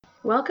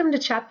Welcome to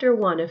Chapter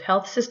 1 of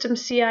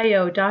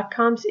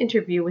HealthSystemCIO.com's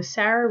interview with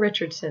Sarah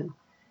Richardson,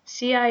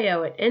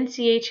 CIO at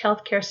NCH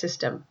Healthcare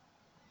System.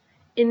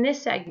 In this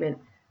segment,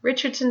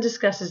 Richardson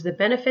discusses the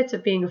benefits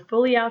of being a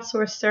fully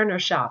outsourced Cerner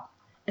shop,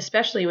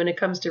 especially when it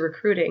comes to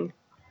recruiting,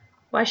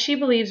 why she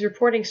believes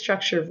reporting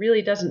structure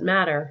really doesn't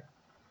matter,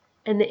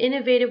 and the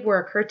innovative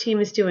work her team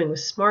is doing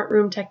with smart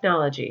room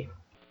technology.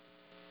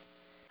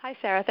 Hi,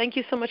 Sarah. Thank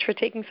you so much for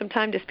taking some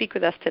time to speak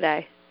with us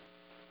today.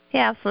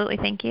 Yeah, absolutely.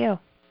 Thank you.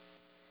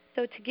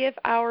 So to give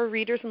our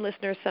readers and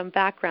listeners some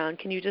background,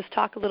 can you just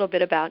talk a little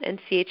bit about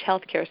NCH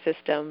Healthcare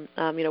System,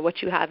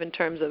 what you have in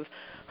terms of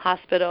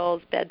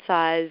hospitals, bed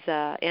size,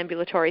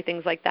 ambulatory,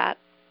 things like that?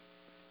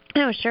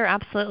 Oh, sure,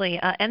 absolutely.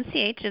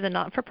 NCH is a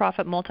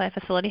not-for-profit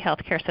multi-facility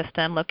healthcare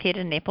system located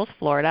in Naples,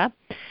 Florida.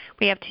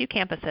 We have two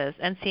campuses,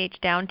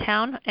 NCH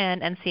Downtown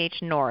and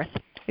NCH North.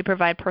 We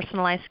provide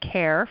personalized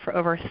care for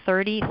over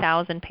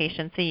 30,000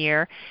 patients a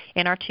year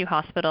in our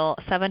two-hospital,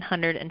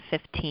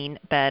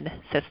 715-bed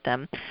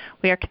system.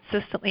 We are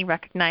consistently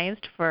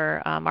recognized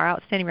for our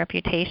outstanding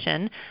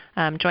reputation.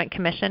 Joint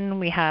Commission,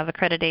 we have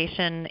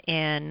accreditation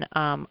in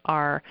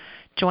our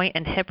joint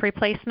and hip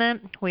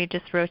replacement. We've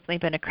just recently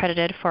been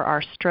accredited for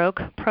our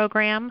stroke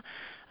program.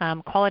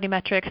 Quality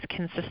metrics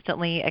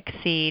consistently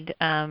exceed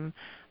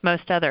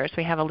most others.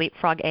 We have a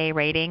Leapfrog A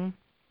rating.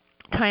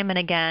 Time and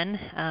again,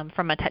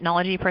 from a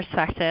technology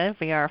perspective,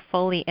 we are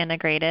fully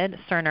integrated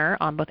Cerner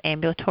on both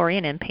ambulatory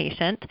and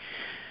inpatient.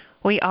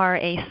 We are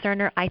a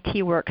Cerner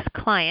IT Works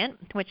client,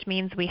 which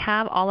means we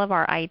have all of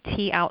our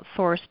IT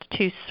outsourced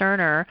to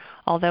Cerner,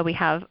 although we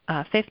have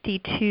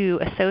 52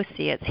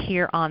 associates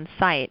here on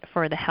site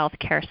for the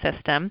healthcare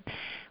system.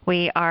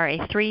 We are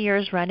a 3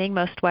 years running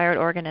Most Wired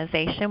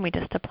organization. We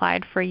just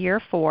applied for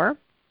year 4.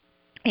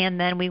 And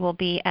then we will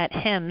be at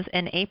HIMSS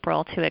in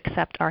April to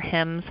accept our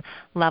HIMSS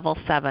Level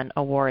 7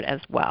 award as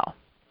well.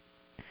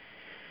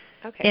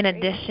 Okay, in great.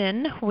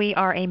 addition, we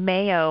are a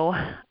Mayo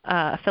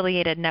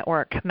affiliated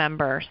network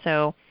member.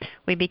 So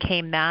we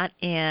became that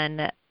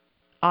in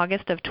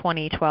August of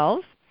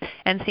 2012.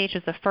 NCH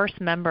is the first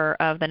member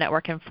of the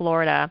network in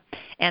Florida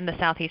and the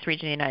Southeast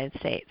region of the United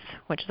States,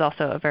 which is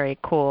also a very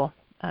cool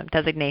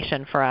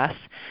designation for us.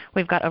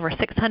 We've got over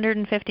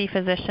 650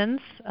 physicians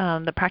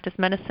that practice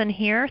medicine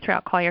here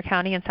throughout Collier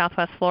County in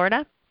Southwest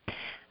Florida.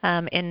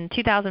 In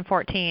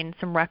 2014,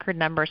 some record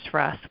numbers for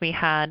us. We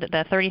had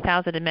the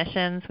 30,000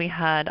 admissions. We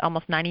had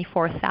almost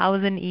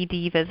 94,000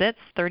 ED visits,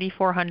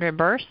 3,400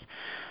 births,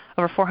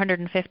 over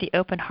 450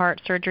 open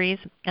heart surgeries,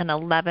 and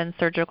 11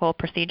 surgical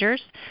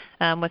procedures,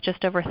 with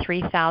just over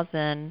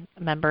 3,000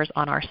 members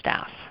on our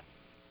staff.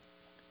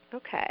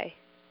 Okay.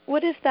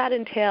 What does that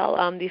entail,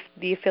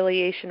 the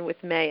affiliation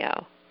with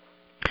Mayo?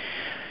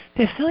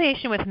 The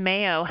affiliation with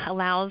Mayo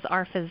allows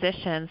our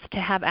physicians to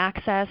have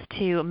access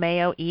to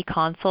Mayo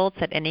e-consults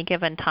at any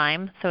given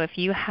time. So if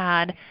you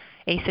had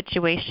a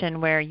situation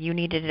where you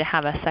needed to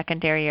have a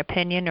secondary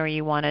opinion or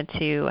you wanted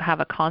to have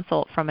a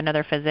consult from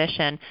another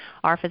physician,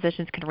 our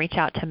physicians can reach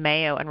out to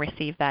Mayo and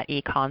receive that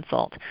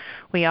e-consult.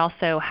 We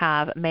also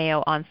have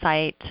Mayo on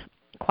site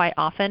quite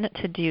often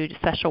to do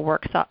special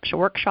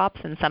workshops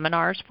and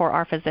seminars for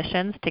our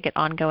physicians to get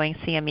ongoing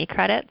CME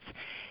credits.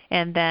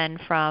 And then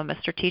from a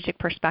strategic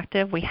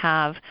perspective, we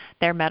have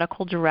their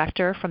medical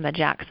director from the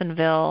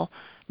Jacksonville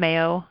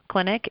Mayo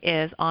Clinic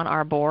is on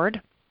our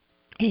board.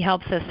 He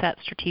helps us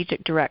set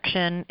strategic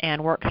direction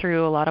and work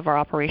through a lot of our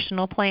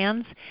operational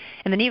plans.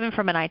 And then even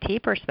from an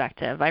IT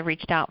perspective, I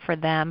reached out for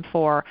them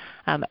for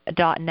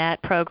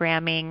 .NET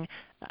programming,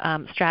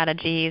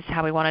 strategies,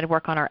 how we wanted to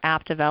work on our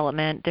app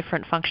development,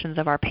 different functions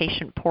of our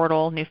patient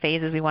portal, new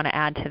phases we want to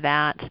add to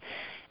that.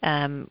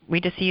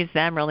 We just use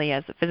them really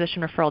as a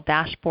physician referral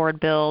dashboard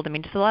build. I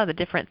mean, just a lot of the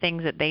different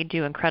things that they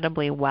do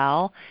incredibly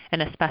well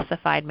in a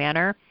specified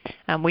manner.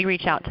 We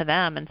reach out to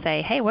them and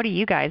say, hey, what are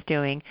you guys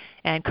doing?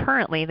 And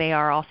currently they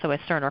are also a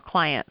Cerner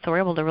client, so we're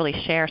able to really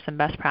share some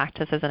best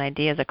practices and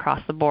ideas across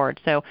the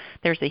board. So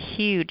there's a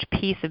huge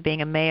piece of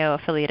being a Mayo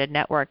affiliated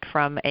network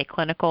from a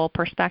clinical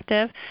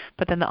perspective,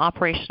 but then the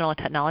operational and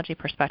technology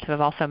perspective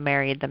have also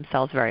married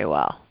themselves very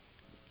well.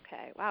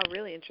 Okay, wow,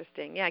 really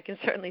interesting. Yeah, I can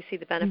certainly see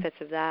the benefits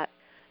of that.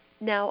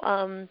 Now,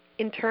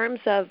 in terms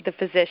of the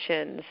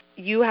physicians,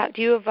 do you have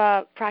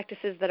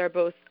practices that are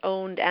both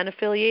owned and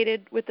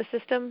affiliated with the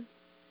system?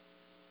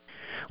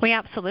 We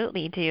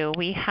absolutely do.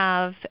 We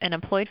have an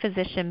employed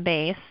physician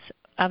base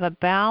of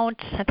about,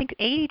 I think,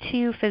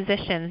 82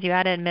 physicians. You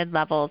added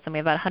mid-levels, and we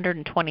have about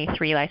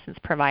 123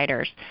 licensed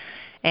providers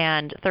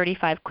and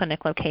 35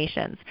 clinic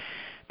locations.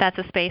 That's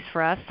a space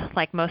for us,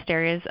 like most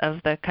areas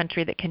of the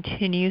country, that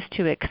continues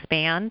to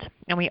expand,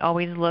 and we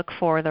always look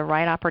for the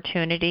right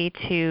opportunity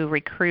to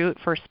recruit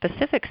for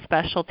specific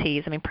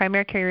specialties. I mean,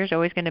 primary care is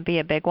always going to be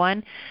a big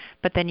one,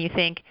 but then you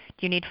think,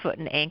 do you need foot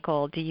and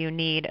ankle? Do you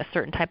need a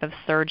certain type of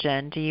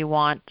surgeon? Do you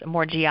want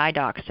more GI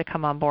docs to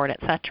come on board,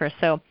 et cetera?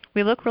 So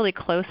we look really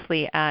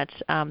closely at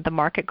the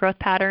market growth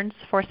patterns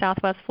for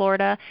Southwest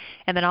Florida,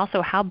 and then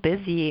also how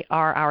busy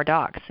are our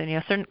docs.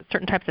 And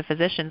certain types of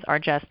physicians are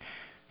just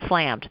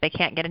slammed. They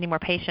can't get any more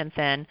patients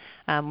in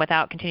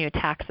without continuing to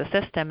tax the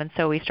system, and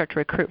so we start to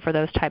recruit for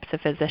those types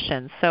of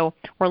physicians. So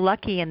we're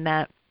lucky in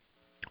that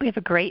we have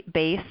a great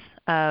base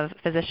of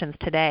physicians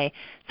today,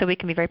 so we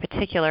can be very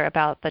particular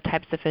about the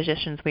types of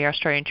physicians we are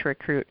starting to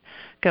recruit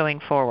going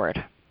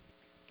forward.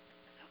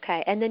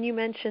 Okay, and then you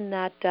mentioned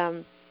that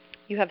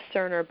you have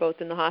Cerner both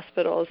in the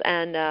hospitals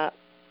and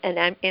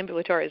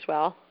ambulatory as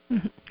well?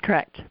 Mm-hmm.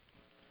 Correct.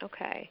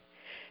 Okay.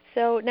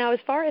 So now as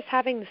far as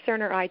having the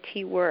Cerner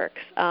IT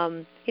works,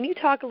 can you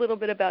talk a little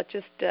bit about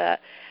just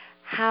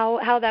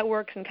how that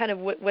works and kind of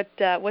what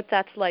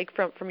that's like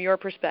from your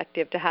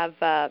perspective to have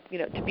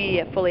to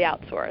be fully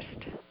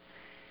outsourced?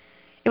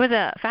 It was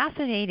a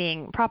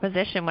fascinating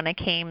proposition when I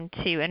came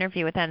to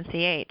interview with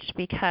NCH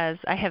because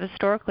I have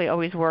historically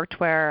always worked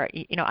where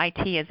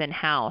IT is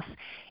in-house.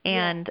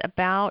 And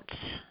about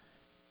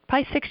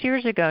probably 6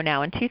 years ago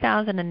now, in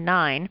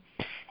 2009,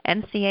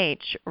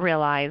 NCH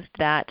realized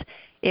that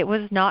it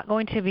was not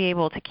going to be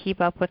able to keep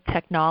up with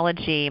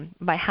technology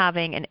by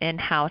having an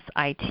in-house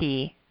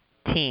IT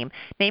team.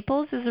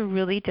 Naples is a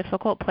really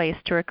difficult place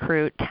to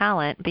recruit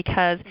talent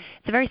because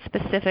it's a very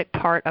specific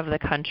part of the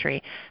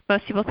country.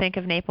 Most people think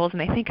of Naples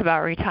and they think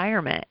about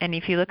retirement. And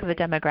if you look at the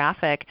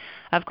demographic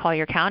of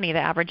Collier County, the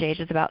average age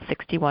is about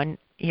 61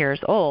 years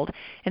old.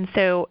 And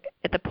so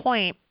at the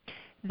point,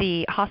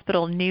 the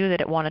hospital knew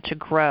that it wanted to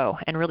grow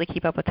and really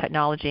keep up with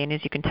technology. And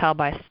as you can tell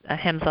by a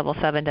HIMSS Level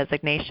 7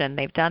 designation,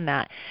 they've done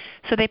that.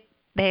 So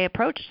they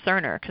approached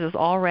Cerner because it was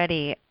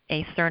already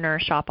a Cerner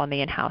shop on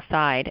the in-house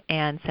side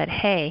and said,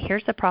 hey,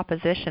 here's the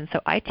proposition. So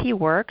IT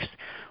Works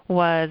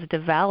was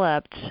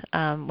developed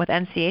with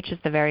NCH as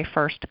the very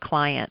first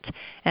client.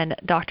 And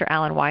Dr.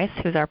 Alan Weiss,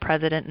 who's our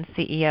president and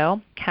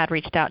CEO, had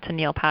reached out to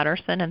Neil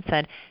Patterson and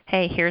said,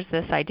 hey, here's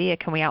this idea.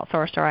 Can we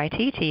outsource our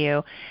IT to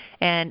you?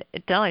 And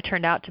it only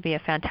turned out to be a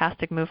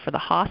fantastic move for the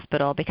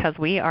hospital because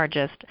we are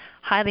just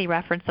highly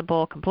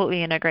referenceable,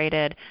 completely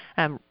integrated,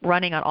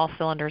 running on all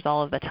cylinders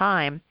all of the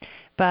time.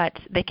 But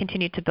they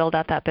continued to build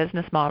out that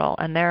business model,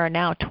 and there are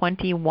now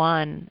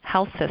 21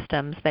 health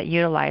systems that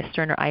utilize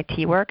Cerner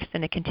IT Works,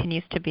 and it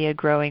continues to be a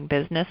growing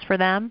business for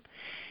them.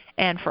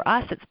 And for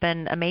us, it's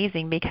been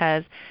amazing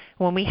because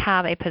when we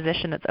have a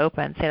position that's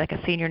open, say like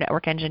a senior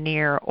network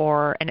engineer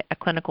or a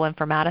clinical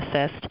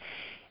informaticist,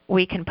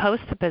 we can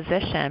post the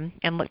position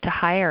and look to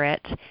hire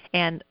it,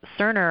 and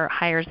Cerner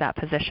hires that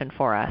position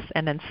for us,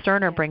 and then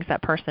Cerner brings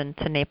that person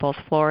to Naples,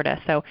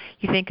 Florida. So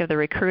you think of the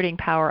recruiting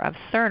power of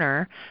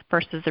Cerner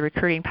versus the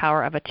recruiting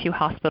power of a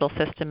two-hospital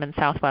system in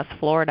Southwest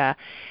Florida.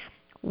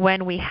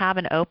 When we have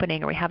an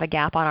opening or we have a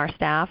gap on our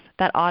staff,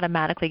 that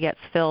automatically gets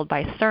filled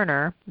by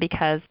Cerner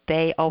because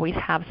they always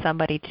have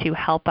somebody to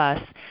help us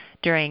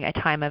during a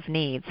time of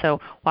need. So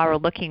while we're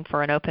looking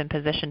for an open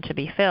position to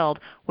be filled,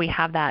 we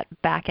have that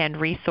back-end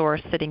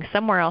resource sitting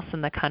somewhere else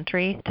in the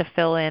country to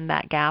fill in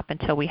that gap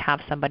until we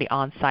have somebody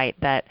on site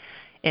that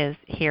is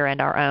here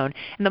and our own.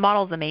 And the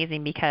model is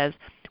amazing because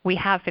we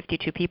have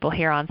 52 people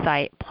here on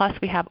site, plus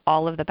we have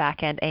all of the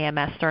back-end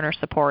AMS Cerner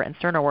support and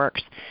Cerner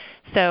Works.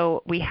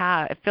 So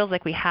it feels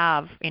like we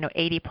have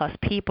 80 plus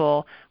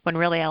people when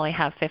really I only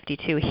have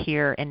 52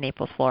 here in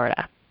Naples,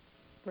 Florida.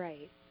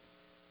 Right.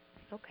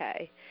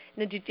 Okay.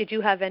 Now, did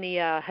you have any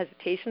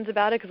hesitations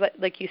about it? Because,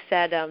 like you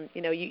said,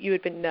 you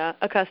had been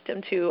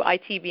accustomed to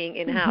IT being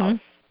in-house.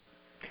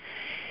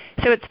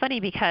 Mm-hmm. So it's funny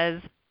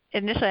because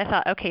initially I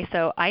thought, okay,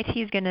 so IT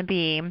is going to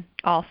be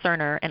all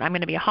Cerner, and I'm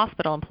going to be a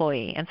hospital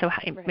employee. And so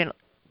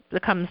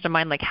it comes to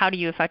mind, like, how do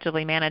you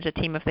effectively manage a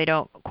team if they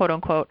don't,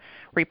 quote-unquote,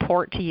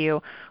 report to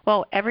you?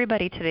 Well,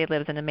 everybody today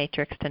lives in a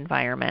matrixed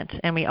environment,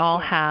 and we all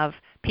have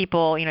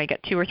people, you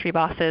get 2 or 3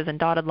 bosses and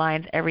dotted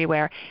lines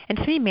everywhere. And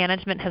to me,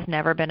 management has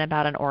never been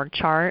about an org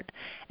chart,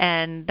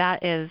 and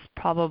that is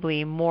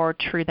probably more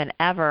true than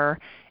ever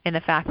in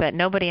the fact that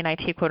nobody in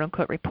IT,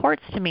 quote-unquote,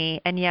 reports to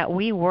me, and yet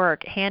we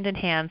work hand in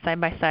hand,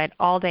 side by side,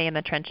 all day in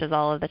the trenches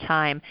all of the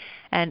time.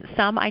 And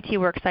some IT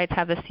work sites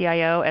have the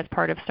CIO as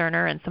part of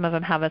Cerner, and some of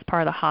them have as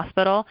part of the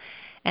hospital.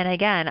 And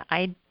again,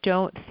 I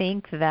don't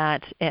think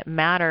that it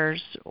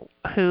matters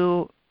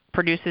who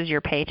produces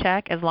your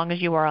paycheck as long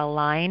as you are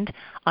aligned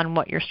on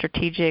what your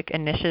strategic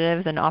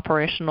initiatives and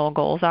operational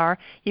goals are.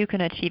 You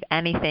can achieve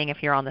anything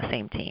if you're on the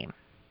same team.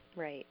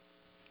 Right.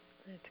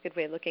 That's a good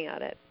way of looking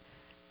at it.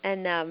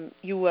 And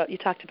you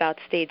talked about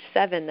stage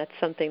 7. That's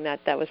something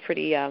that was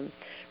pretty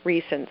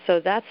recent.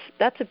 So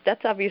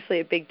that's obviously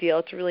a big deal.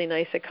 It's a really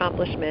nice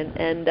accomplishment.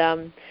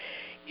 And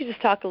you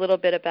just talk a little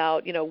bit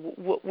about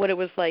what it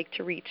was like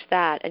to reach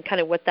that and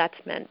kind of what that's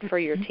meant for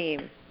your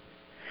team.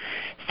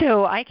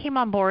 So I came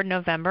on board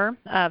November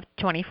of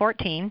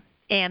 2014,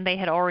 and they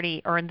had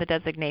already earned the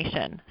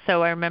designation.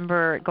 So I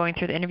remember going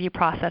through the interview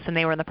process, and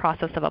they were in the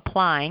process of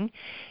applying.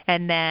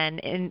 And then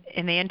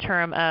in the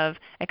interim of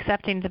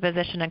accepting the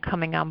position and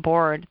coming on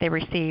board, they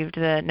received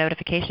the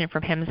notification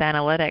from HIMSS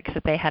Analytics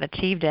that they had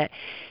achieved it.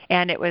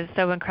 And it was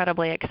so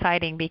incredibly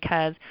exciting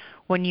because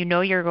when you know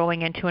you're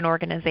going into an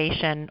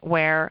organization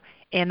where,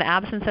 in the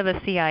absence of a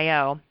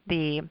CIO,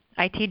 the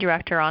IT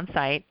director on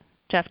site,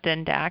 Jeff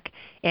Dindak,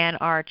 and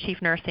our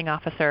Chief Nursing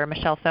Officer,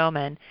 Michelle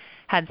Thoman,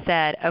 had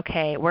said,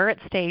 okay, we're at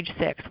stage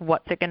 6.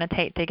 What's it going to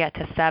take to get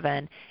to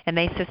 7? And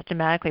they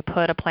systematically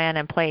put a plan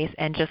in place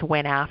and just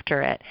went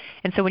after it.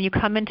 And so when you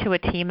come into a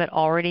team that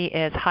already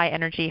is high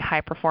energy, high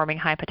performing,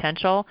 high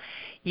potential,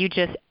 you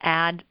just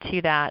add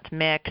to that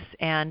mix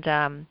and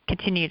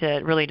continue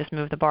to really just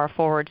move the bar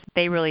forward.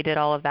 They really did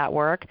all of that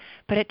work,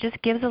 but it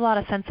just gives a lot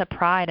of sense of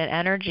pride and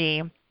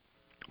energy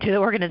to the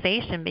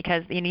organization,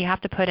 because you have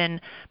to put in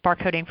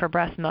barcoding for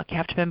breast milk, you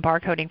have to put in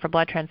barcoding for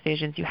blood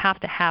transfusions, you have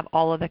to have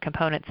all of the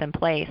components in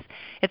place.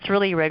 It's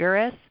really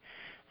rigorous,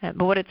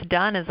 but what it's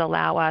done is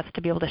allow us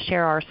to be able to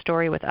share our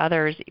story with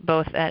others,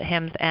 both at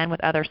HIMSS and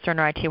with other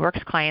Cerner IT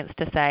Works clients,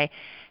 to say,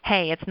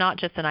 hey, it's not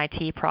just an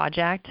IT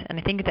project. And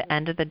I think at the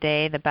end of the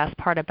day, the best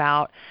part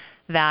about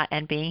that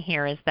and being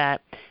here is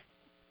that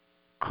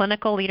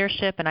clinical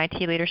leadership and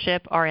IT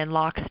leadership are in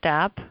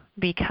lockstep,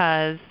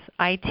 because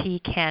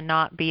IT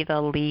cannot be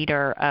the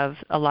leader of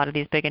a lot of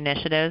these big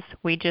initiatives.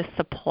 We just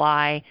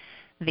supply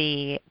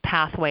the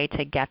pathway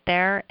to get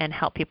there and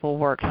help people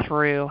work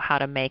through how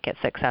to make it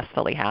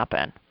successfully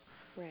happen.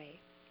 Right.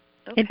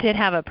 Okay. It did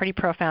have a pretty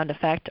profound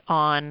effect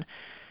on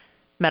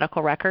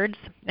medical records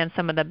and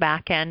some of the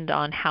back end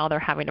on how they're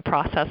having to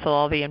process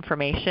all the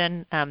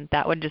information.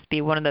 That would just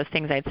be one of those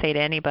things I'd say to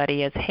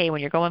anybody is, hey,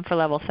 when you're going for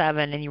level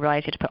 7 and you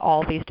realize you have to put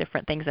all these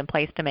different things in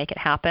place to make it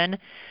happen,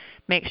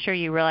 make sure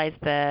you realize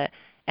the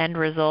end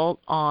result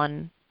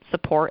on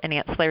support and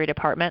ancillary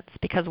departments,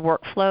 because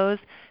workflows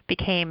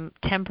became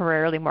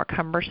temporarily more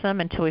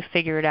cumbersome until we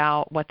figured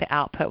out what the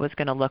output was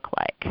going to look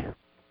like.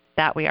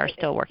 That we are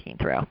still working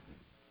through.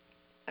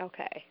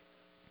 Okay.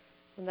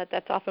 And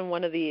that's often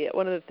one of the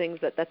things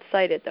that's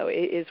cited, though,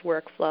 is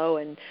workflow.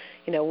 And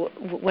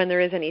when there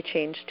is any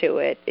change to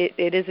it,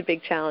 it is a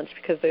big challenge,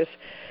 because there's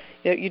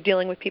you're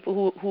dealing with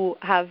people who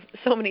have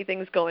so many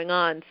things going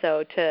on.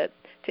 So to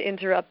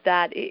interrupt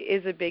that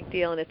is a big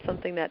deal, and it's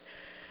something that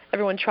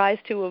everyone tries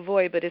to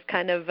avoid, but is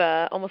kind of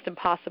almost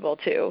impossible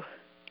to.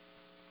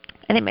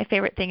 I think my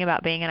favorite thing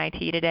about being in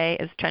IT today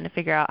is trying to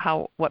figure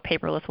out what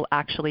paperless will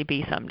actually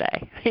be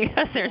someday,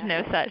 because there's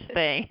no such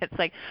thing. It's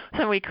like,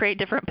 so we create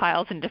different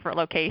piles in different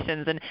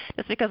locations, and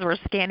just because we're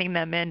scanning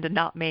them in to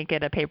not make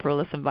it a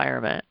paperless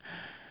environment.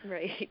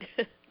 Right.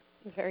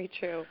 Very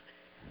true.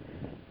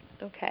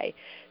 Okay.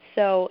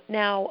 So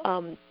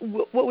now,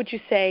 what would you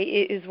say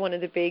is one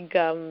of the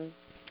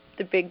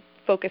big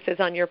focuses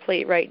on your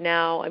plate right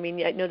now? I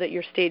mean, I know that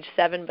you're stage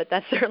 7, but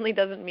that certainly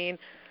doesn't mean,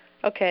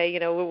 okay,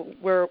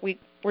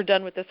 we're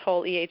done with this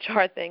whole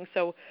EHR thing.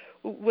 So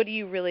what are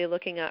you really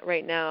looking at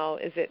right now?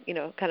 Is it,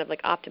 kind of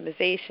like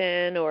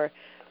optimization, or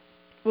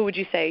what would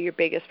you say are your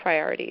biggest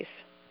priorities?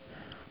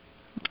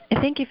 I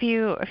think if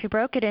you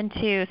broke it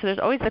into, so there's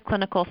always the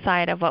clinical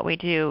side of what we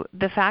do.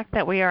 The fact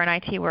that we are an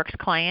IT Works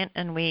client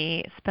and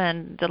we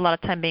spend a lot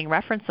of time being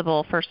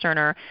referenceable for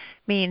Cerner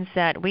means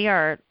that we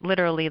are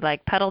literally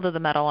like pedal to the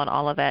metal on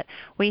all of it.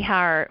 We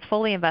are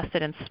fully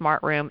invested in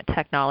smart room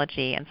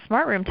technology, and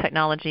smart room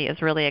technology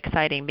is really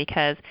exciting,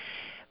 because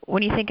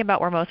when you think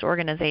about where most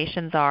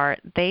organizations are,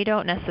 they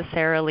don't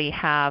necessarily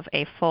have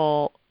a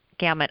full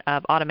gamut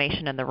of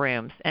automation in the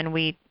rooms, and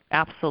we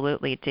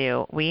absolutely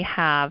do. We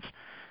have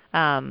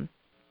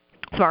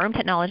smart room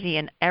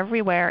technology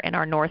everywhere in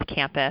our north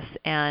campus,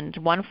 and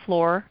one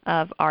floor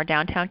of our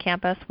downtown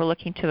campus. We're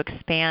looking to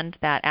expand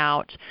that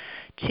out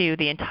to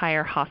the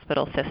entire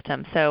hospital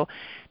system. So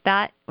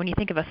that, when you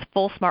think of a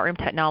full smart room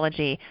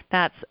technology,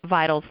 that's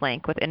Vitals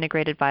Link with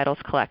integrated Vitals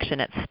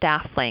collection. It's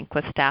Staff Link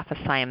with staff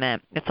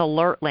assignment. It's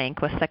Alert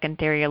Link with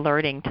secondary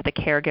alerting to the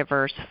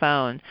caregiver's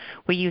phone.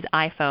 We use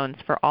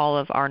iPhones for all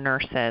of our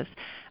nurses.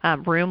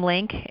 Room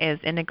Link is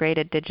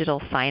integrated digital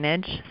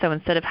signage. So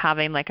instead of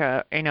having like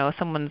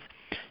someone's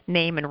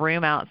name and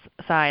room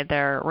outside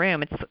their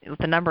room, it's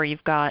the number,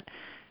 you've got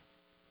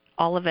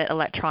all of it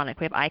electronic.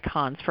 We have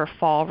icons for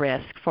fall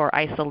risk, for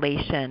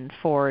isolation,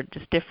 for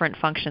just different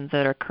functions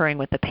that are occurring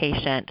with the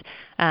patient.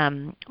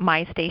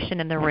 My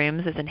Station in the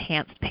rooms is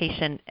enhanced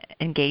patient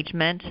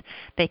engagement.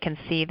 They can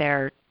see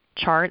their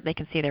chart, they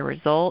can see their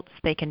results,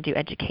 they can do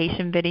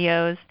education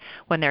videos.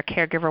 When their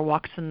caregiver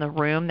walks in the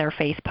room, their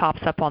face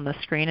pops up on the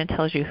screen and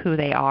tells you who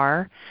they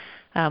are.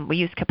 We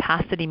use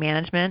capacity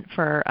management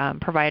for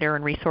provider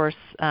and resource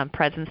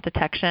presence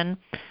detection.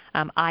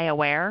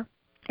 iAware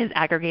is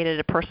aggregated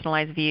a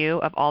personalized view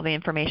of all the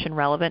information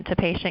relevant to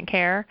patient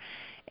care.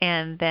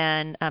 And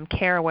then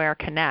CareAware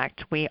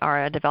Connect, we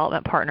are a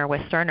development partner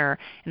with Cerner,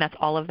 and that's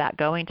all of that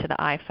going to the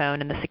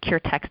iPhone and the secure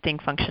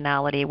texting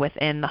functionality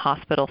within the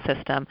hospital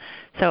system.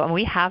 So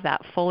we have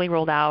that fully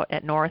rolled out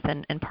at North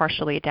and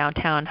partially at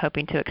downtown,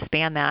 hoping to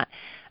expand that.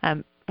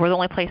 We're the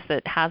only place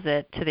that has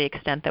it to the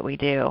extent that we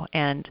do.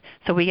 And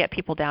so we get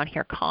people down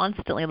here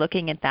constantly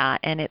looking at that,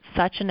 and it's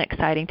such an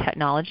exciting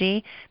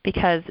technology,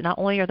 because not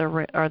only are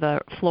the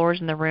floors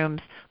in the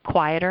rooms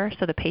quieter,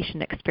 so the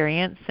patient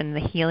experience and the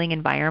healing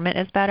environment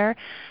is better.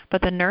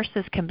 But the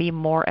nurses can be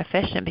more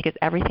efficient because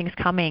everything's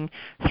coming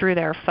through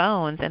their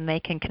phones, and they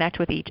can connect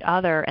with each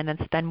other and then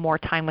spend more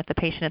time with the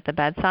patient at the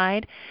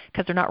bedside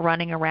because they're not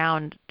running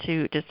around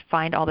to just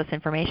find all this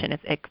information.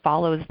 It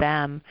follows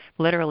them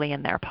literally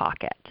in their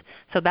pocket.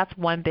 So that's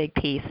one big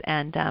piece.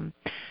 And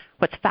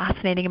what's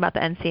fascinating about the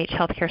NCH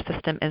healthcare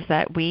system is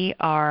that we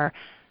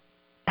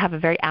have a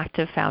very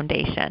active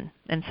foundation.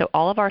 And so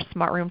all of our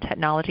smart room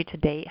technology to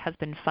date has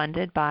been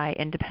funded by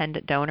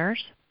independent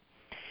donors.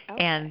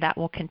 Okay. And that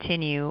will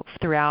continue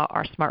throughout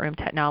our smart room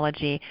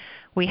technology.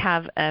 We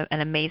have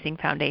an amazing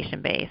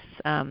foundation base.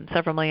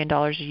 Several $1 million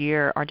a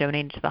year are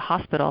donated to the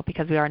hospital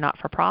because we are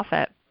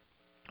not-for-profit.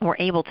 We're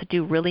able to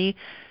do really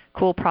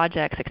cool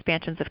projects,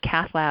 expansions of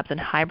cath labs and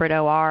hybrid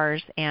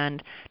ORs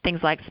and things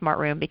like smart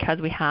room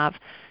because we have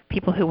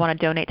people who want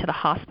to donate to the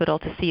hospital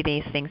to see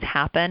these things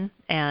happen.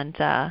 And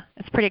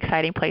it's a pretty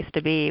exciting place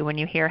to be when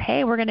you hear,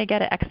 hey, we're going to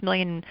get an X $1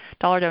 million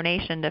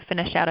donation to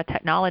finish out a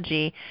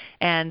technology.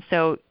 And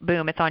so,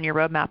 boom, it's on your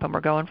roadmap and we're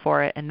going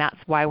for it. And that's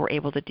why we're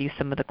able to do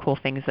some of the cool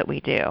things that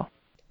we do.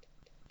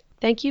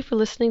 Thank you for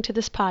listening to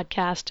this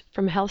podcast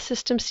from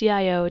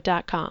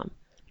healthsystemcio.com.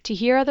 To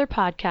hear other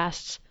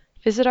podcasts,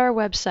 visit our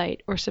website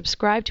or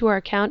subscribe to our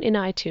account in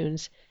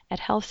iTunes at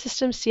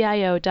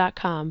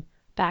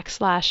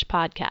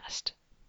healthsystemcio.com/podcast.